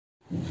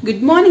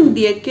Good morning,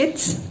 dear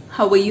kids.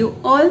 How are you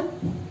all?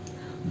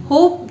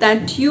 Hope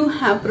that you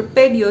have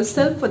prepared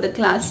yourself for the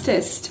class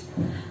test.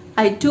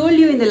 I told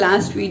you in the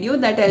last video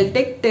that I'll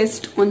take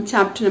test on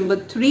chapter number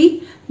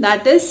 3,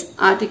 that is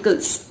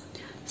articles.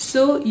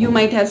 So you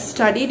might have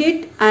studied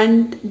it,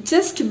 and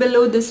just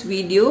below this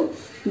video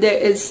there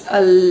is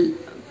a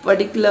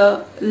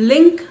particular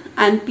link,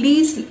 and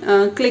please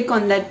click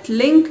on that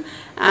link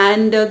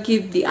and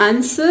give the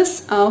answers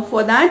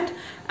for that.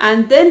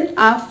 And then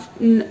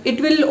it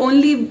will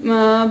only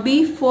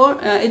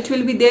it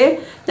will be there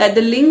that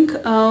the link,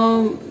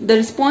 the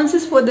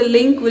responses for the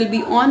link will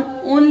be on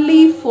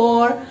only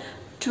for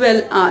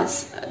 12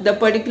 hours. The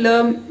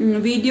particular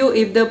video,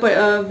 if the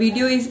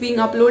video is being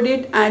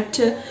uploaded at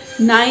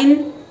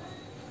 9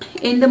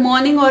 in the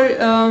morning or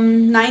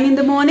 9 in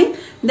the morning,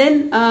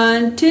 then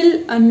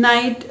till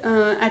night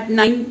at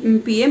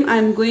 9 p.m. I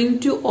am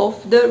going to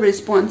off the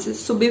responses.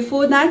 So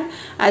before that,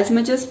 as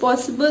much as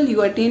possible,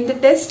 you attend the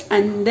test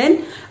and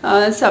then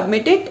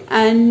submit it.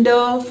 And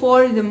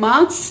for the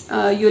marks,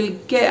 I'll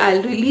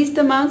release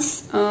the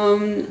marks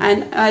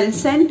and I'll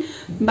send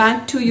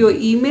back to your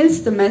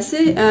emails the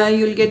message.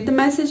 You'll get the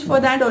message for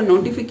that or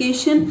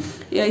notification.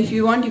 If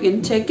you want, you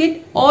can check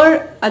it,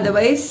 or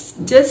otherwise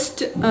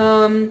just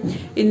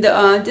in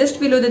the just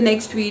below the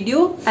next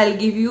video I'll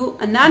give you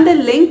another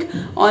link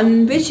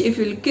on which if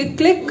you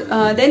click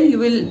then you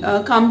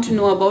will come to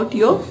know about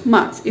your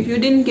marks if you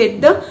didn't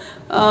get the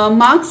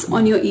marks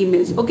on your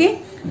emails.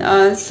 Okay,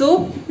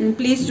 so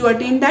please do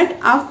attend that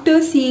after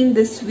seeing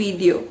this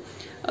video.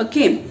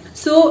 Okay,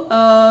 so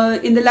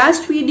in the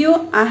last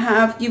video I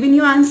have given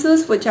you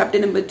answers for chapter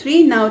number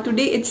 3. Now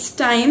today it's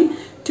time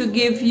to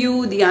give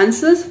you the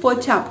answers for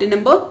chapter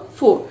number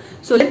 4.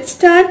 So let's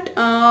start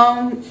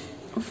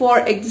for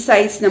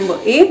exercise number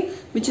A,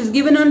 which is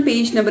given on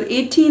page number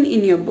 18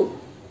 in your book.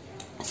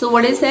 So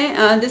what is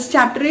this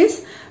chapter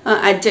is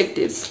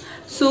adjectives.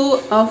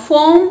 So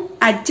form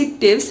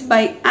adjectives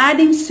by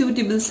adding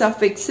suitable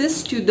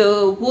suffixes to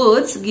the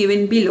words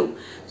given below.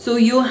 So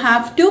you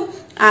have to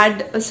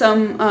add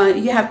some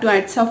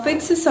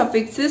suffixes.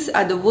 Suffixes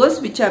are the words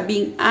which are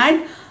being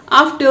added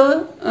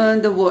after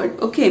the word.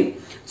 Okay,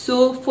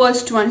 so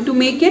first one, to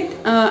make it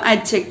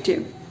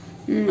adjective.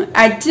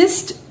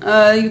 Adjust,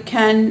 you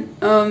can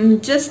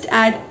just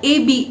add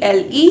able,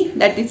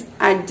 that is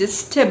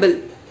adjustable.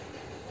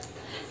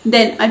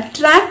 Then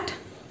attract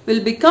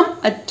will become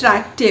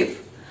attractive,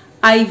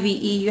 ive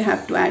you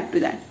have to add to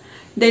that.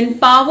 Then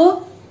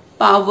power,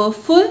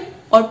 powerful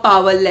or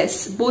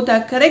powerless, both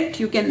are correct.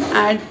 You can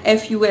add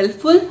ful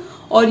full,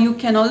 or you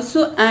can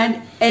also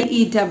add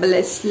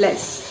less,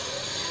 less.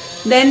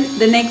 Then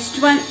the next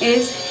one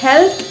is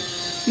health.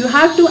 You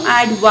have to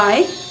add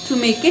y to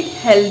make it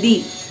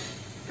healthy.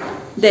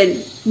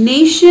 Then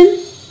nation,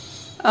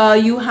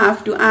 you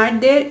have to add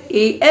there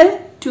al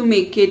to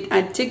make it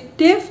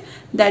adjective,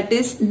 that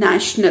is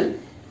national.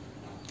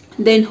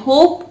 Then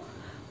hope,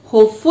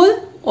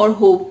 hopeful or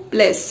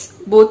hopeless,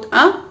 both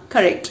are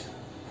correct.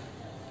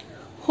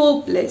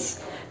 Hopeless.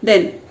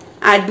 Then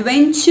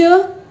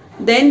adventure,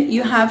 then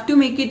you have to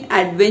make it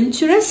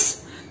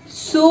adventurous.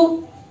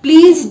 So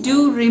please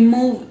do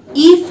remove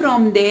e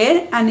from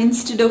there, and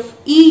instead of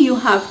e you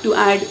have to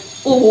add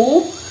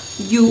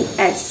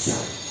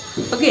o-u-s.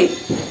 Okay,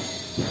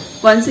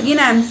 once again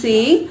I am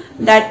saying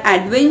that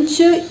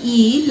adventure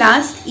e,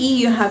 last e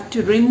you have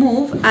to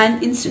remove,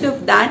 and instead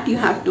of that you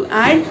have to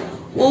add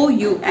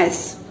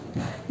o-u-s.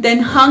 Then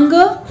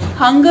hunger,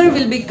 hunger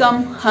will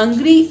become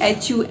hungry,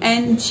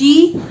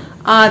 h-u-n-g-r-y,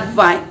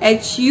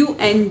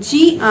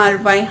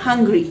 h-u-n-g-r-y,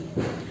 hungry.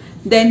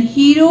 Then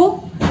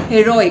hero,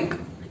 heroic,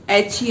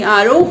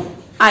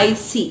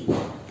 h-e-r-o-i-c.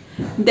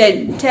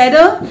 Then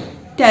terror,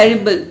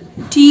 terrible,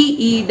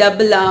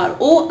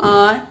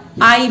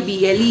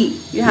 t-e-r-r-o-r-i-b-l-e,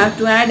 you have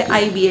to add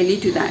i-b-l-e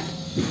to that.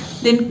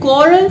 Then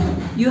quarrel,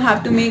 you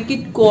have to make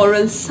it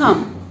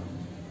quarrelsome,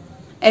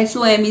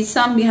 s-o-m-e,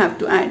 some you have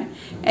to add.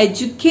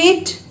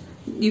 Educate,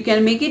 you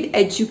can make it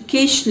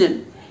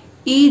educational,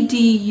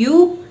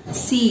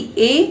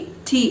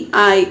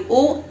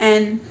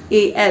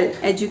 e-d-u-c-a-t-i-o-n-a-l,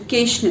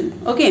 educational.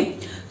 Okay,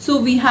 so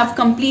we have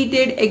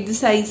completed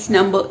exercise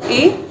number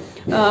A.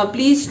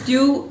 Please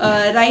do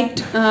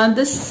write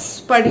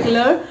this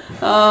particular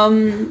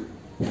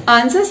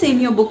answers in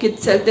your book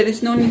itself. There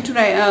is no need to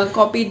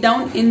copy it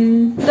down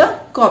in the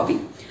copy.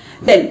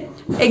 Then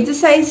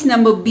exercise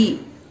number B.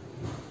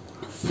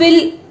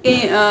 Fill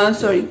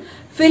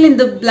in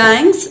the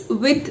blanks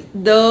with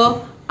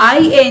the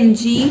ing,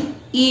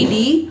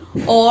 ed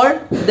or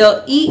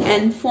the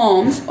en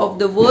forms of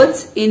the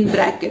words in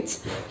brackets.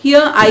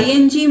 Here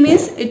ing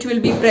means it will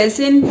be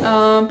present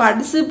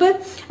participle,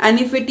 and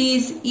if it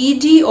is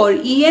ed or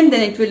en,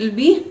 then it will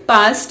be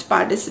past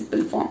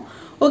participle form.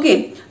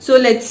 Okay, so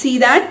let's see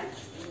that.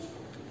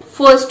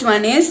 First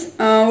one is,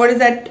 what is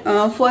that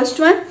first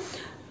one?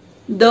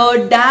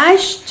 The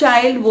dash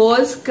child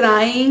was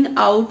crying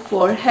out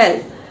for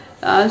help.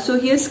 So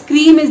here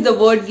scream is the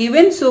word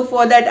given. So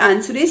for that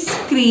answer is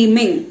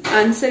screaming.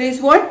 Answer is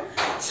what?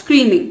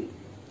 Screaming.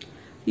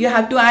 You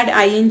have to add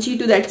ing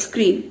to that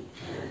scream.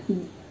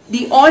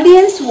 The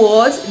audience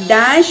was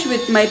dash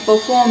with my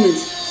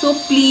performance. So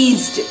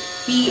pleased,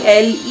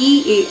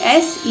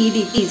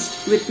 P-L-E-A-S-E-D,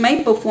 pleased with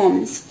my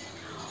performance.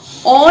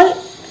 All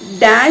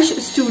dash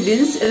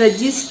students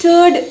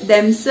registered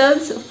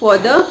themselves for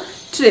the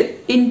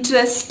trip.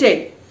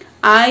 Interested,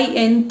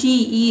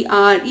 I-N-T-E-R-E-S-T-E-D,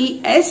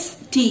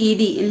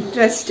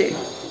 interested.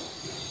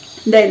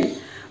 Then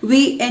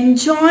we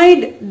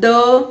enjoyed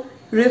the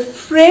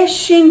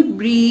refreshing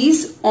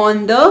breeze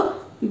on the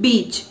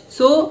beach.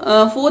 So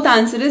fourth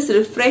answer is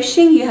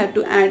refreshing. You have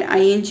to add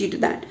ing to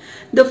that.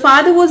 The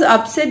father was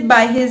upset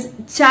by his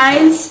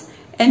child's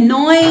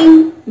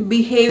annoying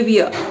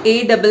behavior.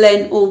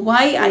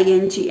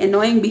 A-N-N-O-Y-I-N-G,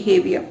 annoying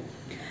behavior.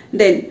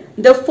 Then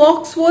the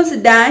fox was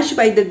dashed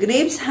by the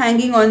grapes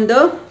hanging on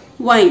the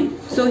vine.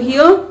 So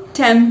here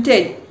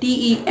tempted,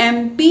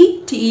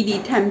 T-E-M-P-T-E-D,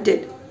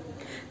 tempted.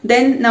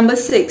 Then number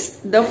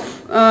 7.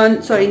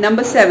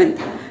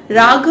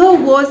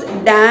 Raghav was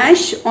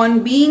dash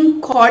on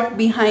being caught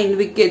behind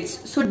wickets.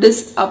 So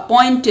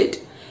disappointed,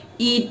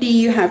 E-T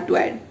you have to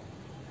add.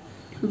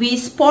 We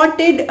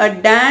spotted a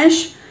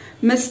dash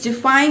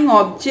mystifying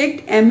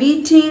object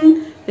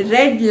emitting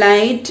red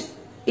light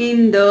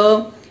in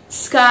the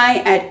sky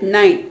at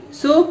night.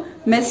 So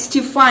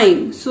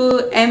mystifying,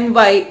 so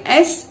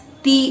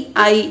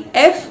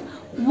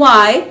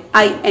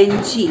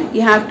M-Y-S-T-I-F-Y-I-N-G,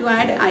 you have to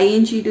add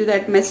ing to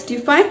that,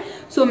 mystify.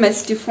 So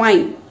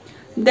mystifying.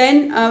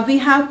 Then we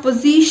have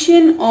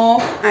position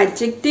of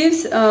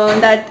adjectives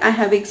that I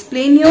have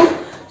explained here.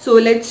 So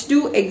let's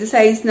do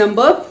exercise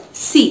number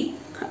C.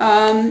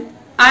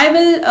 I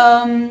will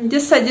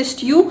just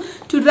suggest you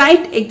to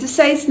write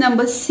exercise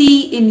number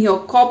C in your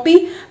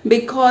copy,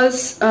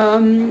 because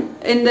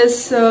in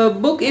this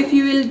book, if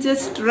you will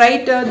just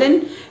write,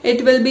 then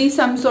it will be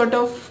some sort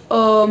of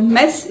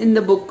mess in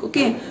the book.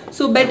 Okay,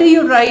 so better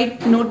you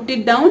write, note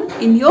it down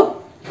in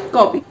your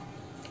copy.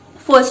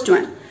 First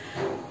one,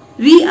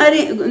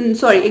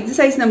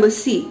 exercise number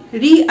C.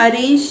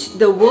 Rearrange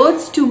the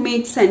words to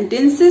make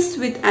sentences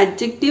with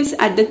adjectives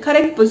at the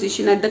correct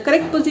position. At the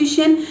correct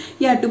position,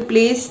 you have to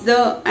place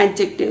the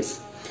adjectives.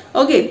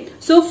 Okay,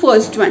 so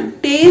first one,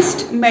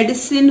 taste,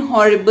 medicine,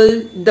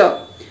 horrible,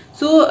 the.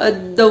 So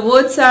the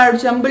words are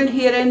jumbled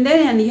here and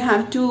there, and you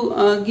have to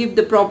give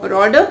the proper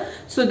order.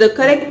 So the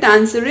correct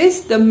answer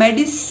is the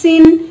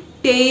medicine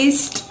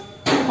taste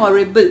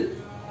horrible.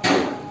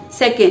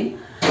 Second,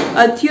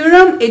 a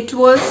theorem, it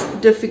was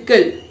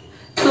difficult.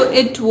 So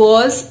it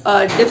was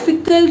a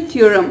difficult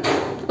theorem.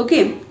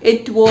 Okay,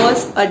 it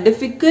was a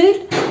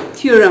difficult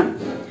theorem.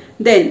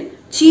 Then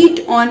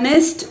cheat,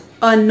 honest,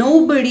 a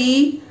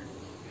nobody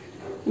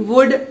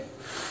would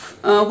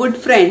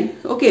friend.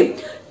 Okay,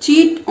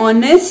 cheat,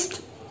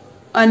 honest,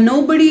 a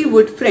nobody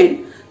would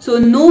friend. So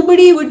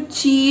nobody would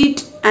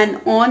cheat an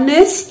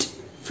honest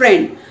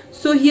friend.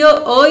 So here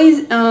a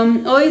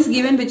is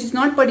given, which is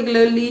not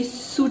particularly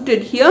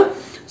suited here.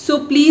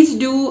 So please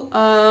do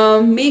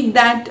make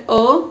that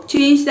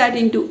change that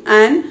into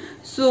an.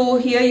 So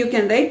here you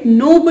can write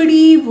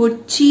nobody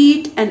would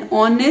cheat an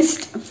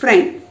honest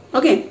friend.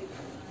 Okay.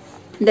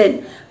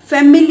 Then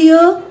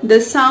familiar,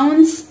 the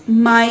sounds,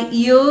 my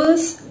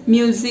ears,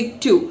 music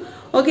too.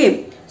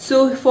 Okay.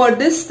 So for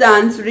this the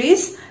answer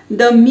is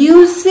the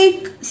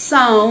music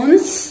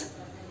sounds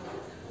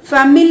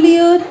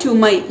familiar to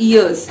my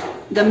ears.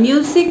 The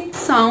music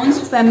sounds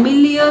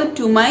familiar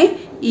to my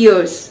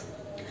ears.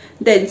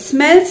 Then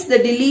smells, the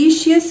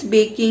delicious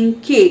baking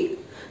cake.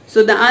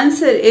 So the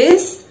answer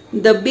is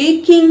the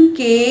baking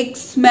cake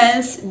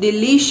smells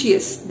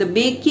delicious. The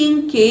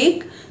baking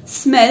cake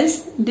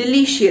smells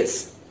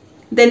delicious.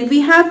 Then we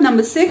have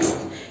number 6,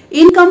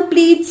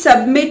 incomplete,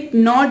 submit,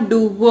 not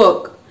do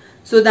work.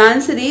 So the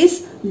answer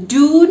is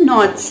do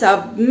not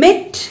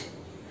submit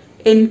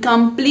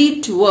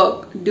incomplete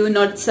work. Do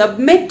not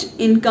submit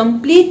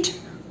incomplete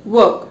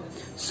work.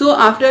 So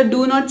after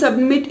do not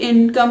submit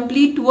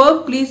incomplete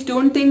work, please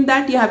don't think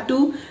that you have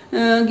to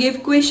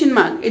give question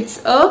mark.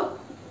 It's a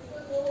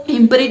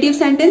imperative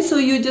sentence, so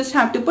you just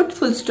have to put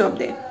full stop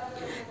there.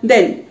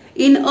 Then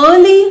in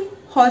early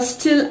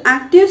hostel,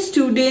 active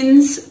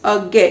students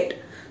get.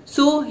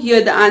 So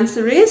here the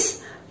answer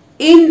is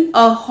in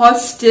a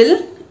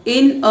hostel,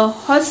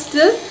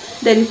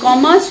 then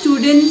comma,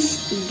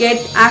 students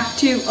get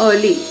active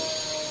early.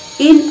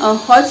 In a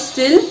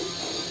hostel,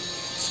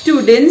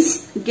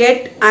 students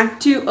get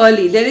active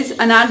early. There is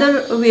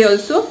another way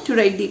also to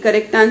write the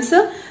correct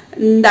answer,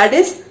 that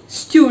is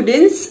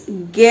students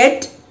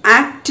get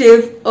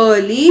active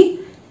early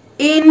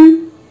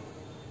in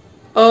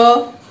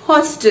a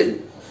hostel.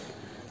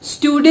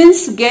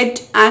 Students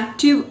get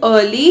active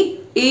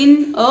early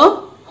in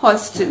a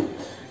hostel.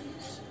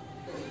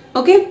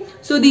 Okay,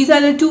 so these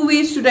are the two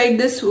ways to write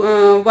this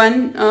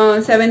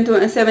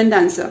seventh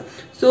answer.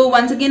 So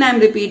once again I am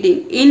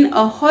repeating, in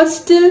a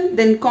hostel,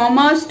 then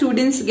comma,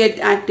 students get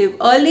active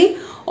early,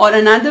 or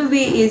another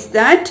way is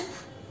that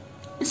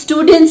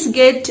students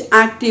get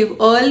active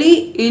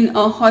early in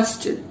a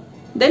hostel,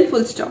 then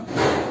full stop.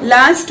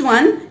 Last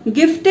one,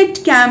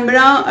 gifted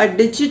camera, a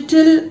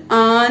digital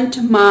aunt,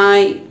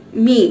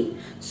 me.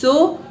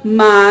 So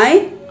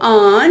my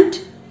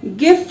aunt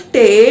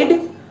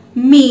gifted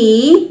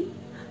me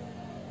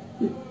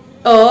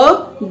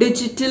a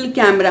digital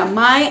camera.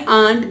 My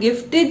aunt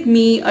gifted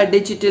me a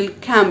digital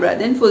camera.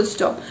 Then full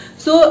stop.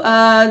 So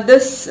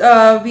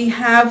we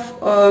have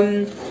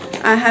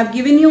I have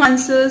given you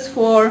answers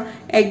for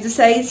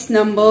exercise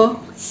number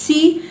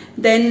C.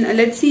 Then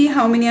let's see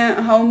how many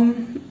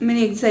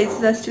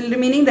exercises are still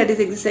remaining. That is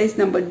exercise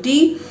number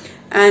D.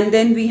 And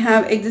then we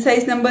have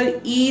exercise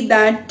number E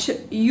that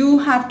you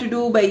have to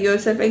do by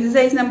yourself.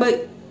 Exercise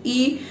number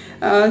E,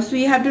 so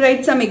you have to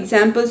write some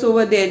examples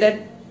over there.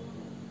 That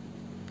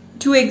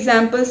 2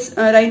 examples,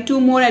 write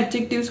 2 more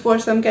adjectives for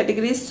some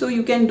categories, so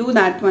you can do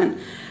that one.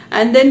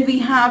 And then we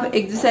have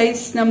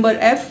exercise number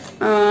F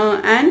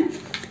and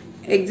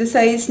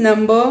exercise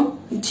number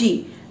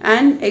G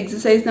and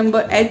exercise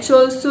number H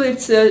also.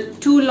 It's a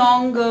too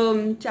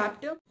long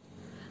chapter.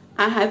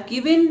 I have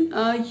given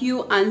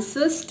you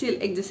answers till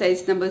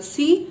exercise number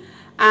C,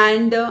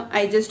 and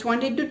I just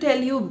wanted to tell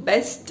you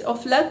best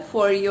of luck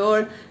for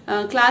your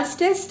class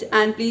test,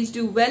 and please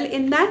do well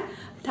in that.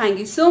 Thank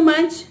you so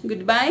much.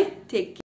 Goodbye. Take care.